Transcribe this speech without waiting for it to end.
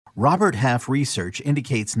Robert Half research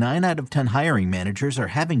indicates 9 out of 10 hiring managers are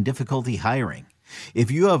having difficulty hiring.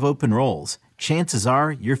 If you have open roles, chances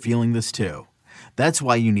are you're feeling this too. That's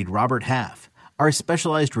why you need Robert Half. Our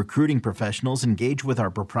specialized recruiting professionals engage with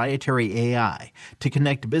our proprietary AI to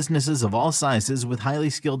connect businesses of all sizes with highly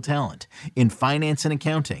skilled talent in finance and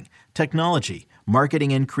accounting, technology,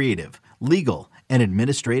 marketing and creative, legal, and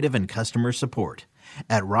administrative and customer support.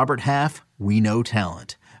 At Robert Half, we know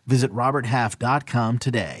talent. Visit roberthalf.com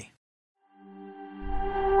today.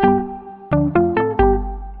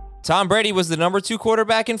 Tom Brady was the number 2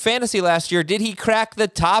 quarterback in fantasy last year. Did he crack the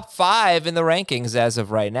top 5 in the rankings as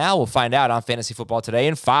of right now? We'll find out on Fantasy Football Today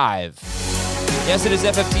in 5. Yes, it is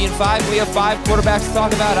FFT in 5. We have 5 quarterbacks to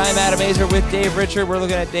talk about. I'm Adam Azer with Dave Richard. We're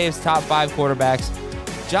looking at Dave's top 5 quarterbacks.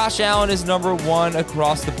 Josh Allen is number 1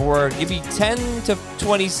 across the board. Give me 10 to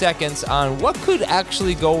 20 seconds on what could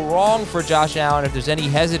actually go wrong for Josh Allen if there's any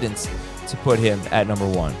hesitance to put him at number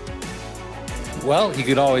 1. Well, he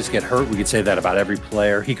could always get hurt. We could say that about every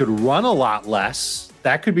player. He could run a lot less.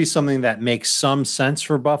 That could be something that makes some sense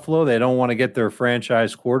for Buffalo. They don't want to get their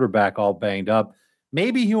franchise quarterback all banged up.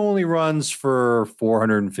 Maybe he only runs for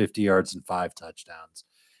 450 yards and 5 touchdowns.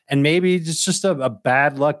 And maybe it's just a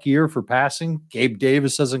bad luck year for passing. Gabe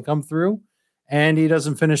Davis doesn't come through, and he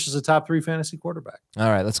doesn't finish as a top 3 fantasy quarterback. All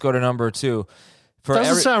right, let's go to number 2.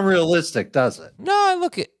 Doesn't sound realistic, does it? No,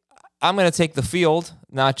 look, I'm going to take the field,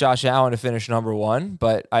 not Josh Allen, to finish number 1,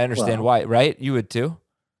 but I understand why, right? You would too?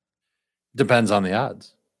 Depends on the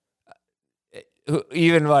odds.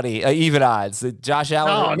 Even money, even odds. Josh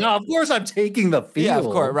Allen. No, of course I'm taking the field. Yeah, of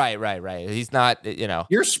course. Right. He's not,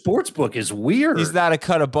 Your sports book is weird. He's not a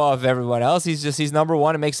cut above everyone else. He's number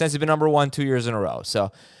 1. It makes sense. He's been number 1 2 years in a row.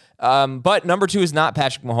 So, but number 2 is not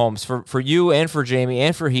Patrick Mahomes. For you and for Jamie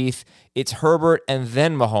and for Heath, it's Herbert and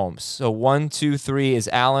then Mahomes. So 1, 2, 3 is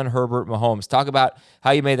Allen, Herbert, Mahomes. Talk about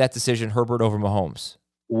how you made that decision, Herbert over Mahomes.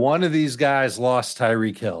 One of these guys lost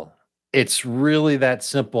Tyreek Hill. It's really that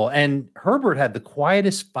simple. And Herbert had the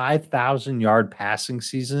quietest 5,000-yard passing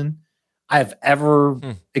season I've ever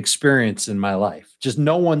experienced in my life. Just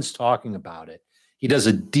no one's talking about it. He does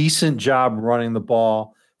a decent job running the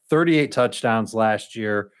ball, 38 touchdowns last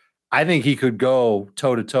year. I think he could go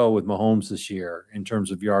toe-to-toe with Mahomes this year in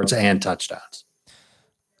terms of yards and touchdowns.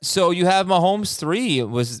 So you have Mahomes 3.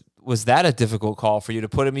 Was that a difficult call for you to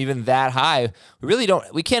put him even that high?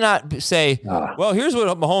 We cannot say, well, here's what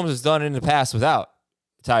Mahomes has done in the past without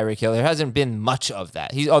Tyreek Hill. There hasn't been much of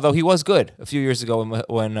that. Although he was good a few years ago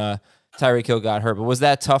when Tyreek Hill got hurt. But was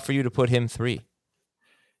that tough for you to put him 3?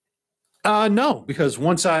 No, because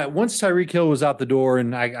once Tyreek Hill was out the door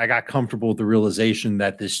and I got comfortable with the realization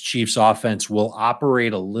that this Chiefs offense will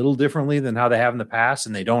operate a little differently than how they have in the past,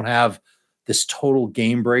 and they don't have this total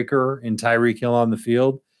game breaker in Tyreek Hill on the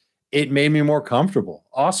field, it made me more comfortable.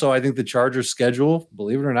 Also, I think the Chargers schedule,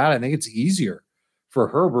 believe it or not, I think it's easier for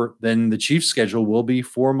Herbert than the Chiefs schedule will be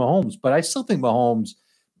for Mahomes. But I still think Mahomes,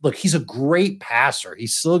 look, he's a great passer.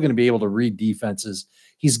 He's still going to be able to read defenses.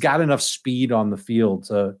 He's got enough speed on the field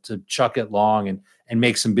to chuck it long and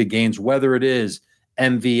make some big gains, whether it is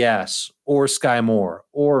MVS or Sky Moore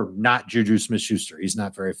or not Juju Smith-Schuster. He's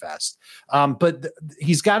not very fast. But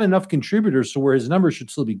he's got enough contributors to where his numbers should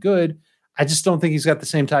still be good. I just don't think he's got the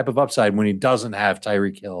same type of upside when he doesn't have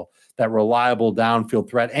Tyreek Hill, that reliable downfield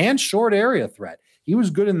threat and short area threat. He was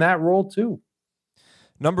good in that role too.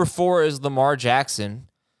 Number 4 is Lamar Jackson,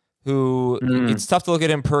 who it's tough to look at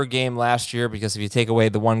him per game last year because if you take away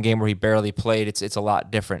the one game where he barely played, it's a lot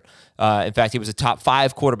different. In fact, he was a top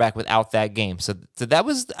 5 quarterback without that game. So that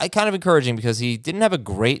was kind of encouraging because he didn't have a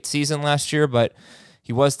great season last year, but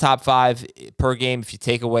he was top 5 per game if you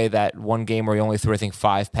take away that one game where he only threw, I think,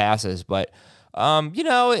 5 passes. But,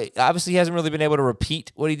 obviously he hasn't really been able to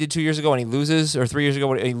repeat what he did 2 years ago when he loses, or 3 years ago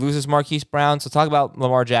when he loses Marquise Brown. So talk about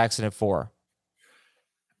Lamar Jackson at 4.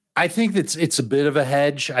 I think it's a bit of a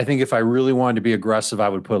hedge. I think if I really wanted to be aggressive, I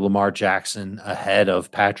would put Lamar Jackson ahead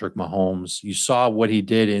of Patrick Mahomes. You saw what he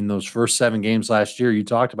did in those first 7 games last year. You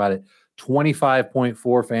talked about it,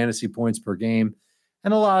 25.4 fantasy points per game.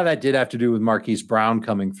 And a lot of that did have to do with Marquise Brown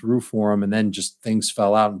coming through for him, and then just things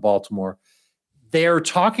fell out in Baltimore. They're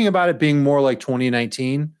talking about it being more like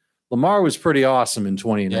 2019. Lamar was pretty awesome in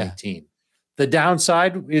 2019. Yeah. The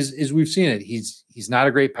downside is we've seen it. He's not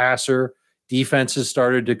a great passer. Defenses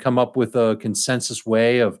started to come up with a consensus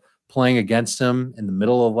way of playing against him in the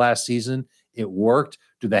middle of last season. It worked.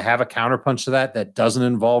 Do they have a counterpunch to that doesn't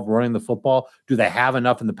involve running the football? Do they have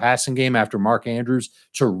enough in the passing game after Mark Andrews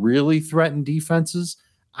to really threaten defenses?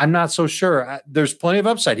 I'm not so sure. There's plenty of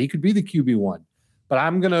upside. He could be the QB1, but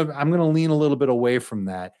I'm gonna lean a little bit away from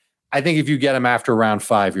that. I think if you get him after round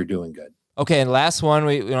 5, you're doing good. Okay, and last one,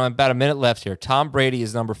 we about a minute left here. Tom Brady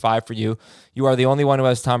is number 5 for you. You are the only one who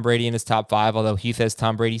has Tom Brady in his top 5, although Heath has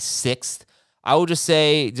Tom Brady 6th. I will just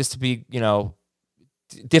say, just to be,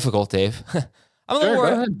 difficult, Dave. I'm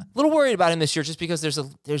a little worried about him this year, just because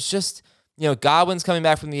there's just Godwin's coming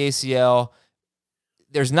back from the ACL.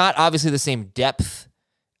 There's not obviously the same depth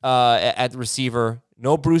at the receiver.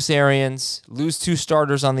 No Bruce Arians. Lose 2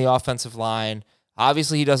 starters on the offensive line.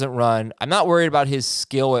 Obviously, he doesn't run. I'm not worried about his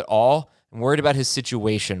skill at all. I'm worried about his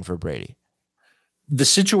situation for Brady. The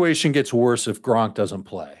situation gets worse if Gronk doesn't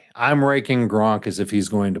play. I'm ranking Gronk as if he's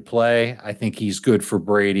going to play. I think he's good for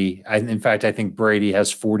Brady. In fact, I think Brady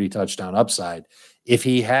has 40 touchdown upside if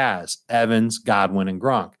he has Evans, Godwin, and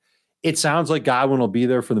Gronk. It sounds like Godwin will be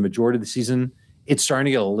there for the majority of the season. It's starting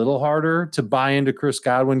to get a little harder to buy into Chris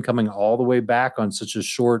Godwin coming all the way back on such a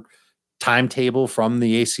short timetable from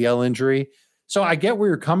the ACL injury. So I get where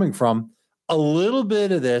you're coming from. A little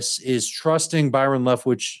bit of this is trusting Byron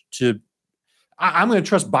Leftwich I'm going to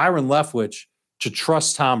trust Byron Leftwich to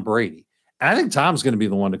trust Tom Brady. And I think Tom's going to be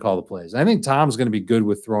the one to call the plays. I think Tom's going to be good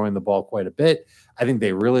with throwing the ball quite a bit. I think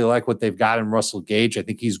they really like what they've got in Russell Gage. I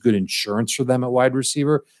think he's good insurance for them at wide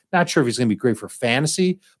receiver. Not sure if he's going to be great for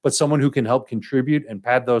fantasy, but someone who can help contribute and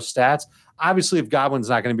pad those stats. Obviously, if Godwin's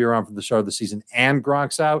not going to be around for the start of the season and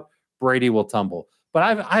Gronk's out, Brady will tumble.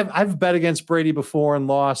 But I've bet against Brady before and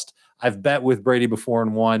lost. I've bet with Brady before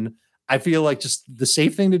and won. I feel like just the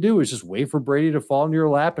safe thing to do is just wait for Brady to fall into your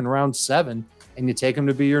lap in round 7, and you take him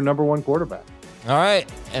to be your number 1 quarterback. All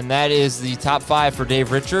right, and that is the top 5 for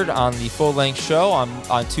Dave Richard on the full-length show.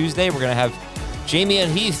 On Tuesday, we're going to have Jamie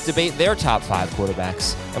and Heath debate their top 5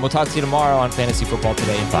 quarterbacks. And we'll talk to you tomorrow on Fantasy Football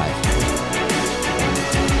Today in 5.